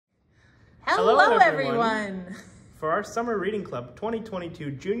Hello everyone! For our Summer Reading Club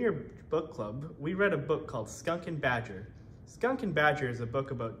 2022 Junior Book Club, we read a book called Skunk and Badger. Skunk and Badger is a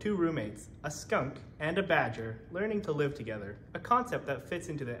book about two roommates, a skunk and a badger, learning to live together, a concept that fits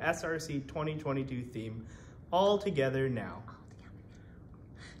into the SRC 2022 theme, All Together Now.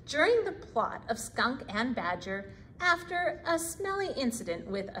 During the plot of Skunk and Badger, after a smelly incident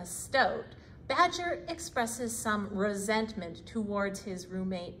with a stoat, Badger expresses some resentment towards his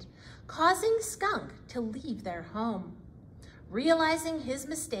roommate, causing Skunk to leave their home. Realizing his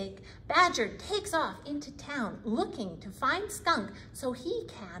mistake, Badger takes off into town looking to find Skunk so he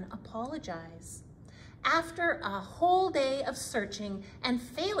can apologize. After a whole day of searching and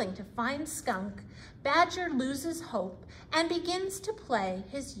failing to find Skunk, Badger loses hope and begins to play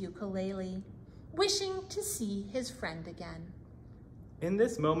his ukulele, wishing to see his friend again. In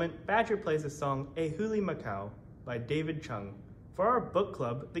this moment, Badger plays the song E Huli Makou by David Chung. For our book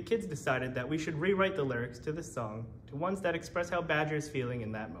club, the kids decided that we should rewrite the lyrics to the song to ones that express how Badger is feeling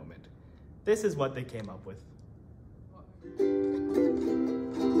in that moment. This is what they came up with.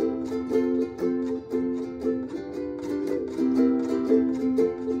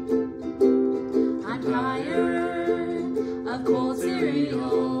 I'm tired of cold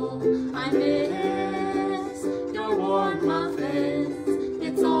cereal. I miss your warm muffins.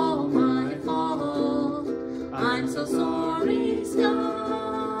 It's all my fault. I'm so sorry, Skunk.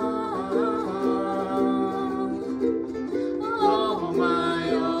 Oh my,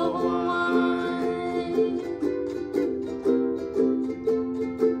 oh my.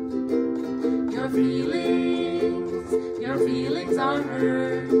 Your feelings are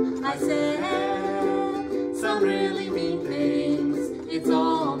hurt. I said some really mean things. It's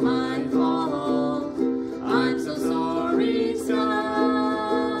all my fault. I'm so sorry, Skunk.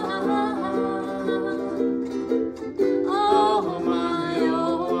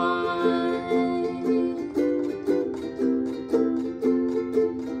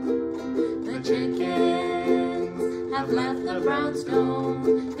 Left the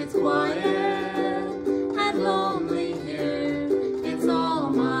brownstone. It's quiet and lonely here. It's all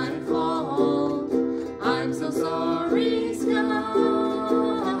my fault. I'm so sorry, Skunk.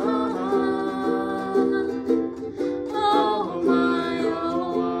 Oh my,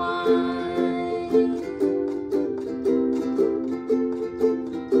 oh my.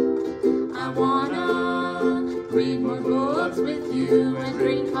 I wanna read more books with you and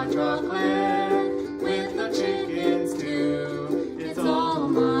drink hot chocolate with the chickens too. It's all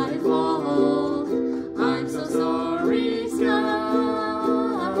my fault. I'm so sorry, Skunk.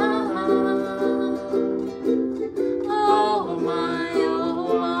 Oh my,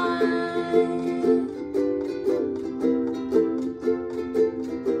 oh my.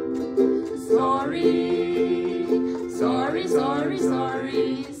 Sorry, sorry,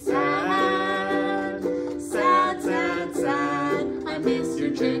 sorry. Sad, sad, sad, sad. I miss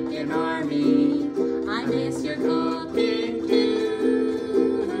your chicken army. I miss your cooking too.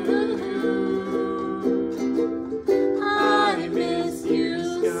 I miss you,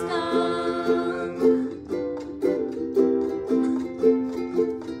 Skunk.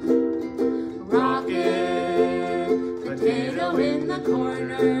 Rocket potato in the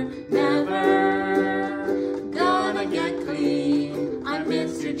corner, never gonna get clean. I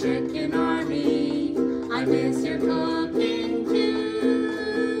miss your chicken army. I miss your cooking.